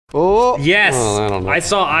Oh yes. Oh, I don't know. I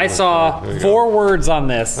saw 4 words on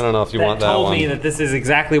this. I don't know if you want that told one. me that this is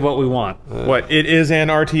exactly what we want. What? It is an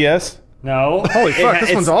RTS. No. Holy fuck!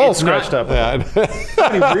 This one's all scratched up. Yeah.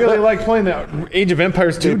 I really like playing the Age of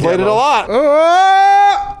Empires 2. You played it a lot.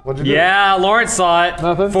 What'd you do? Yeah, Lawrence saw it.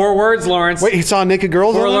 Nothing? 4 words, Lawrence. Wait, he saw naked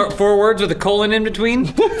girls? Four words with a colon in between.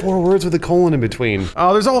 4 words with a colon in between.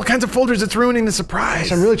 Oh, there's all kinds of folders. It's ruining the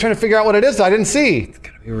surprise. I'm really trying to figure out what it is that I didn't see. It's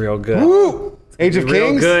gonna be real good. Woo! Age of Real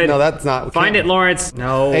Kings? good. No, that's not. Find it, Lawrence.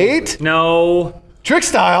 No. 8? No. Trick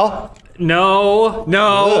style? No.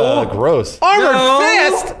 No. Ugh, gross. Armored No.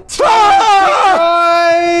 Fist?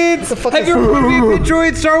 Droids! What the fuck Have is you ever played a pit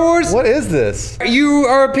droid Star Wars? What is this? You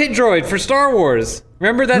are a pit droid for Star Wars.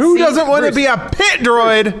 Remember that Who scene? doesn't want to Bruce, be a pit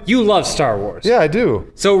droid? You love Star Wars. Yeah, I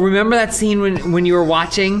do. So remember that scene when you were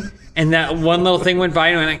watching and that one little thing went by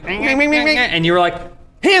and went like, and you were like,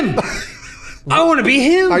 him! I want to be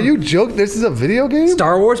him! Are you joking? This is a video game?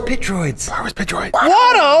 Star Wars pit droids. Star Wars pit droid.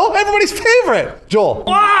 Watto! Everybody's favorite! Joel.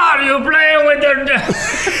 Wow, you play with the...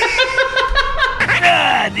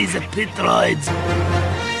 These are pit droids.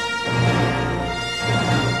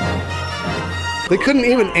 They couldn't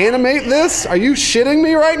even animate this? Are you shitting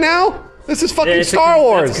me right now? This is fucking It's Star That's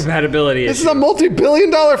Wars. a compatibility This is issue. a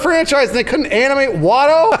multi-billion-dollar franchise and they couldn't animate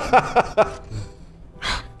Watto?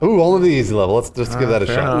 Ooh, only the easy level. Let's just give that a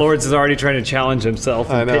fair shot. enough. Lords is already trying to challenge himself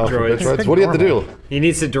in I know. pit droids. Pit droids. What do you have to do? He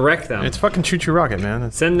needs to direct them. It's fucking Choo Choo Rocket,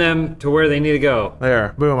 man. Send them to where they need to go.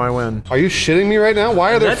 There, boom, I win. Are you shitting me right now?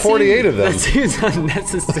 Why are there 48 of them? That seems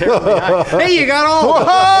unnecessarily high. Hey, you got all of them.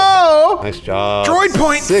 Whoa! Nice job. Droid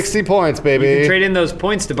points! 60 points, baby. You can trade in those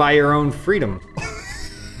points to buy your own freedom. right,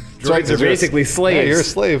 Droids 'cause are you're a- basically slaves. Yeah, you're a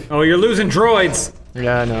slave. Oh, you're losing droids.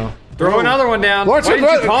 Yeah, I know. Throw another one down. Lawrence, Why did you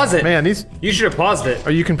what- pause it? Man, these. You should have paused it. Oh,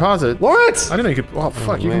 you can pause it. Lawrence! I didn't know you could. Well,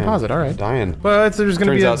 fuck, you can Man, pause it. All right. Dying. But there's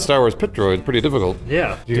gonna Turns be a. out Star Wars pit droid pretty difficult.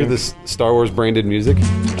 Yeah. Do you hear this Star Wars branded music?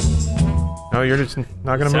 No, you're just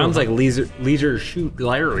not gonna Sounds move. like leisure shoot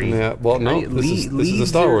Larry. Yeah. Well, no. Right, This is the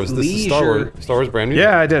Star Wars. This is Star Wars brand music.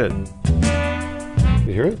 Yeah, I did it.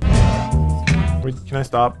 You hear it? Wait, can I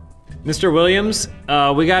stop? Mr. Williams,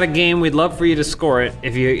 we got a game. We'd love for you to score it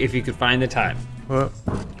if you could find the time. What?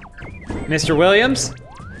 Mr. Williams?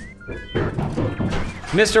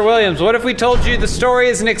 Mr. Williams, what if we told you the story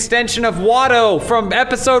is an extension of Watto from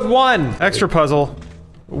episode 1? Extra puzzle.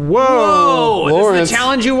 Whoa! Whoa! This Lawrence. is the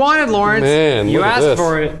challenge you wanted, Lawrence. Man, you look at asked this.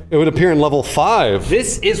 for it. It would appear in level 5.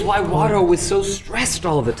 This is why Watto was so stressed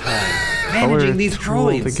all the time, managing these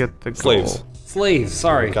droids. To get the goal. Slaves. Slaves,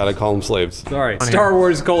 sorry. Gotta call them slaves. Sorry. Star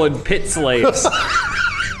Wars : pit slaves.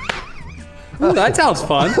 Ooh, that sounds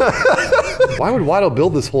fun. Why would Watto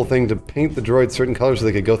build this whole thing to paint the droids certain colors so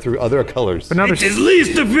they could go through other colors? But now It there's. is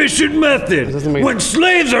least efficient method. doesn't make- When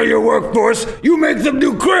slaves are your workforce, you make them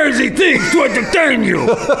do crazy things to entertain you.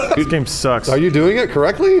 This game sucks. Are you doing it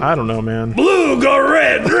correctly? I don't know, man. Blue go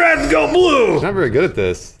red, red go blue. I'm not very good at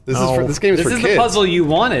this. This is No. for this game is This for is kids. the puzzle you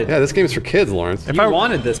wanted. Yeah, this game is for kids, Lawrence. If You I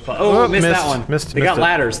wanted this puzzle. Oh, Oh, missed that missed- one. missed- they missed got it.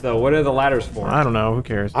 ladders, though. What are the ladders for? I don't know. Who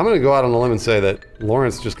cares? I'm gonna go out on a limb and say that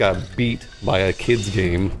Lawrence just got beat by a kid's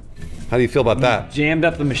game. How do you feel about that? Jammed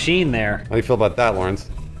up the machine there. How do you feel about that, Lawrence?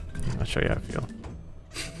 I'll show you how I feel.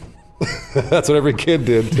 That's what every kid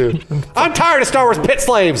did too. I'm tired of Star Wars pit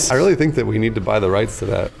slaves. I really think that we need to buy the rights to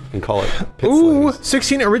that and call it pit Ooh, slaves.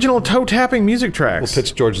 16 original toe tapping music tracks.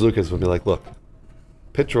 Pitch George Lucas would be like, look,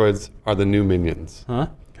 pit droids are the new minions, Huh?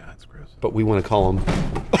 God, that's gross. but we want to call them.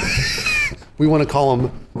 We want to call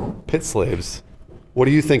them pit slaves. What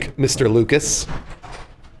do you think, Mr. Lucas?